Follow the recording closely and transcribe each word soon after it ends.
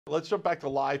Let's jump back to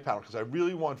LivePanel because I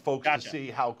really want folks to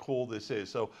see how cool this is.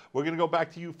 So we're going to go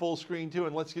back to you full screen too,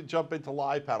 and let's jump into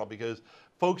LivePanel because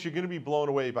folks, you're going to be blown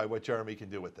away by what Jeremy can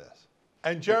do with this.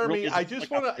 And Jeremy, I just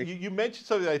want to, you mentioned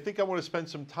something that I think I want to spend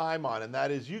some time on, and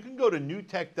that is you can go to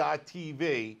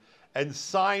NewTek.tv and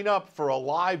sign up for a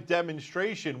live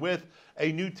demonstration with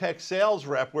a NewTek sales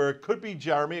rep where it could be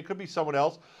Jeremy, it could be someone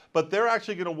else, but they're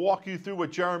actually going to walk you through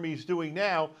what Jeremy's doing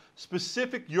now,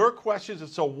 specific your questions.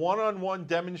 It's a one-on-one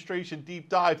demonstration deep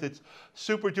dive that's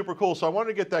super duper cool. So I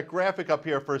wanted to get that graphic up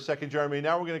here for a second, Jeremy.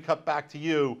 Now we're going to cut back to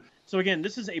you. So again,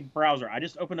 this is a browser. I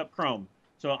just opened up Chrome.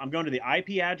 So I'm going to the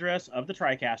IP address of the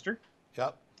TriCaster.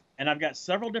 Yep. And I've got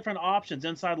several different options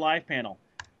inside LivePanel.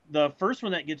 The first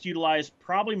one that gets utilized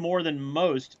probably more than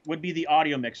most would be the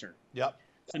audio mixer. Yep.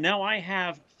 So now I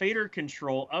have fader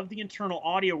control of the internal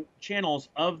audio channels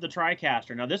of the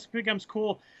TriCaster. Now this becomes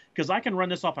cool because I can run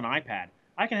this off an iPad.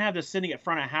 I can have this sitting at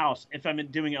front of house if I'm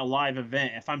doing a live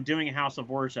event, if I'm doing a house of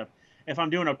worship, if I'm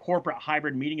doing a corporate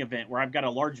hybrid meeting event where I've got a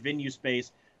large venue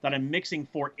space that I'm mixing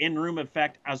for in-room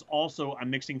effect as also I'm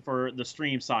mixing for the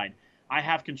stream side. I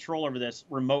have control over this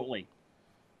remotely.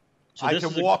 So I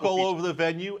can walk all over the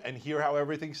venue and hear how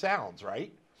everything sounds,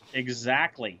 right?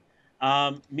 Exactly.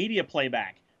 Media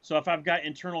playback. So if I've got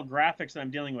internal graphics that I'm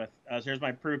dealing with, so here's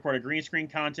my pre-recorded green screen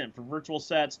content for virtual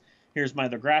sets. Here's my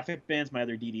other graphic bins, my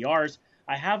other DVRs.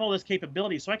 I have all this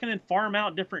capability, so I can then farm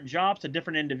out different jobs to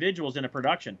different individuals in a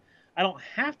production. I don't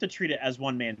have to treat it as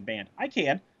one-man band. I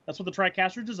can. That's what the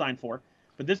TriCaster is designed for.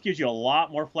 But this gives you a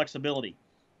lot more flexibility.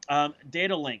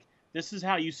 Data link. This is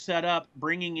how you set up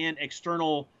bringing in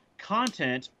external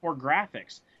content or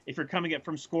graphics. If you're coming at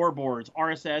from scoreboards,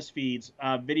 RSS feeds,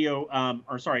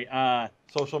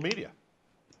 social media.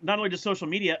 Not only just social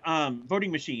media,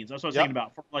 voting machines. That's what I was thinking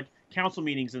about, for like council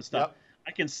meetings and stuff. Yep.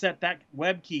 I can set that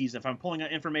web keys if I'm pulling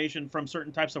out information from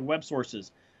certain types of web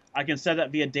sources. I can set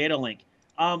that via data link.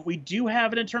 We do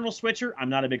have an internal switcher. I'm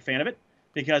not a big fan of it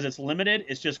because it's limited.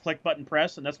 It's just click, button,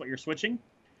 press, and that's what you're switching.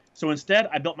 So instead,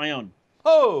 I built my own.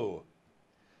 Oh!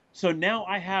 So now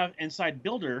I have inside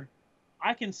Builder,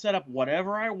 I can set up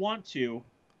whatever I want to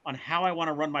on how I want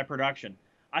to run my production.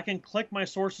 I can click my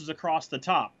sources across the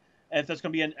top. If that's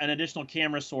going to be an additional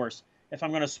camera source, if I'm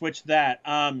going to switch that.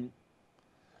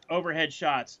 Overhead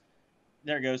shots.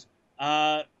 There it goes.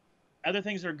 Other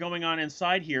things that are going on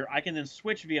inside here, I can then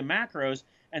switch via macros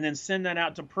and then send that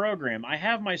out to program. I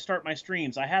have my start my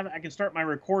streams. I can start my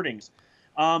recordings.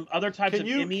 Other types of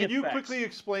ME effects. Can you quickly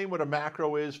explain what a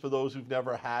macro is for those who've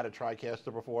never had a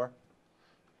TriCaster before?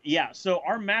 Yeah, so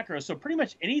our macro, so pretty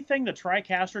much anything the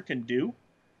TriCaster can do,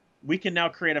 we can now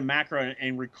create a macro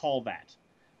and recall that.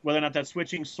 Whether or not that's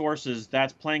switching sources,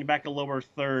 that's playing back a lower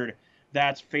third,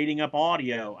 that's fading up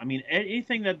audio. I mean,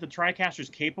 anything that the TriCaster is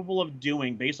capable of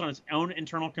doing based on its own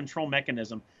internal control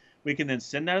mechanism, we can then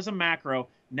send that as a macro.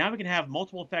 Now we can have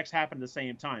multiple effects happen at the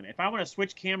same time. If I want to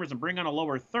switch cameras and bring on a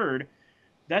lower third,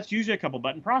 that's usually a couple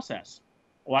button process.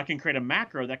 Well, I can create a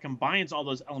macro that combines all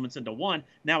those elements into one,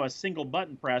 now a single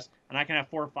button press, and I can have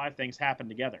 4 or 5 things happen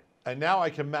together. And now I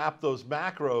can map those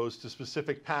macros to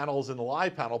specific panels in the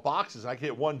LivePanel boxes. I can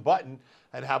hit one button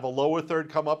and have a lower third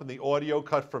come up and the audio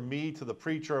cut from me to the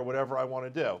preacher or whatever I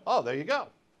want to do. Oh, there you go.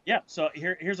 Yeah, so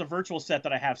here's a virtual set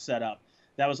that I have set up.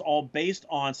 That was all based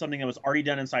on something that was already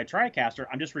done inside TriCaster.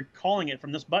 I'm just recalling it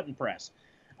from this button press.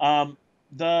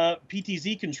 The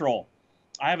PTZ control.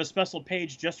 I have a special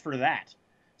page just for that.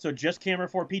 So just Camera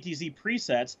 4 PTZ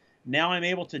presets. Now I'm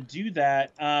able to do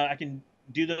that. I can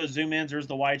do those zoom ins. There's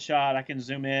the wide shot. I can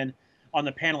zoom in on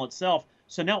the panel itself.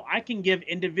 So now I can give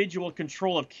individual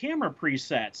control of camera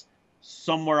presets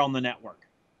somewhere on the network.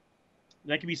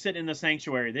 They could be sitting in the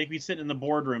sanctuary. They could be sitting in the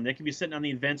boardroom. They could be sitting on the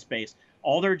event space.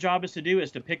 All their job is to do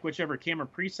is to pick whichever camera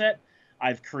preset.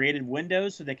 I've created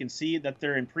windows so they can see that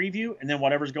they're in preview and then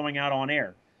whatever's going out on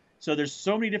air. So there's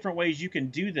so many different ways you can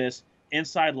do this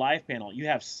inside LivePanel. You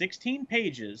have 16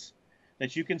 pages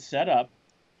that you can set up.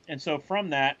 And so from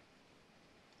that,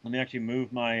 let me actually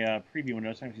move my preview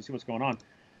window so I can see what's going on.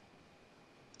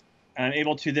 I'm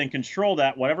able to then control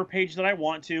that, whatever page that I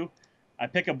want to. I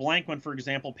pick a blank one, for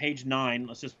example, page 9.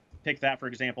 Let's just pick that, for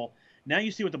example. Now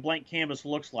you see what the blank canvas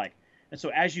looks like. And so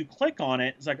as you click on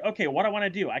it, it's like, okay, what do I want to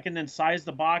do? I can then size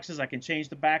the boxes. I can change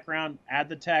the background, add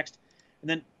the text. And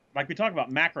then, like we talked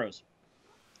about, macros.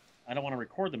 I don't want to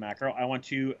record the macro. I want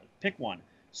to pick one.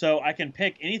 So I can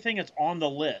pick anything that's on the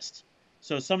list.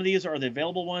 So some of these are the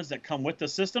available ones that come with the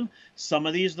system. Some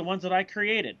of these are the ones that I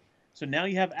created. So now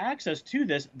you have access to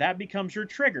this. That becomes your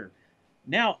trigger.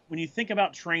 Now, when you think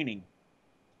about training,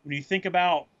 when you think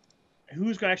about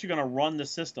who's actually going to run the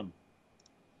system,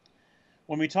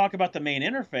 when we talk about the main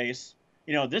interface,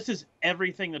 You know, this is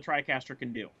everything the TriCaster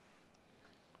can do.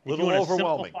 A little overwhelming. If you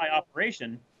want to simplify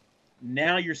operation,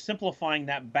 now you're simplifying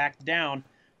that back down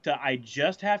to I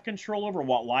just have control over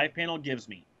what LivePanel gives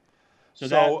me. So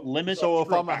that limits. So if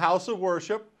I'm a house of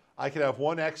worship, I can have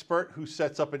one expert who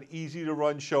sets up an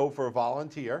easy-to-run show for a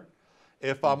volunteer.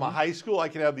 If I'm a high school, I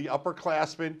can have the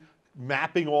upperclassmen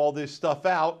mapping all this stuff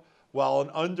out, while an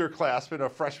underclassman, a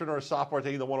freshman or a sophomore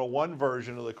taking the 101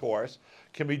 version of the course,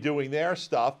 can be doing their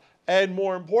stuff. And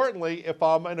more importantly, if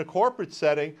I'm in a corporate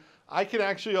setting, I can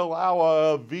actually allow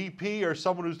a VP or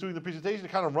someone who's doing the presentation to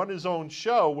kind of run his own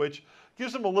show, which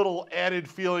gives them a little added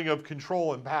feeling of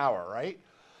control and power, right?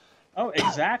 Oh,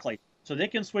 exactly. So they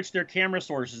can switch their camera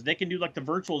sources. They can do like the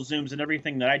virtual zooms and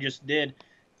everything that I just did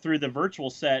through the virtual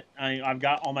set. I've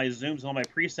got all my zooms and all my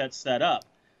presets set up.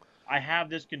 I have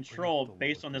this control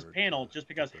based on this panel just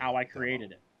because how I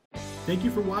created it. Thank you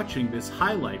for watching this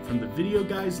highlight from the Video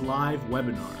Guys Live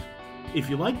webinar. If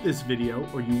you like this video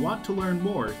or you want to learn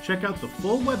more, check out the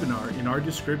full webinar in our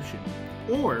description,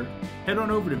 or head on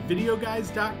over to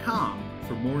videoguys.com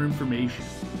for more information.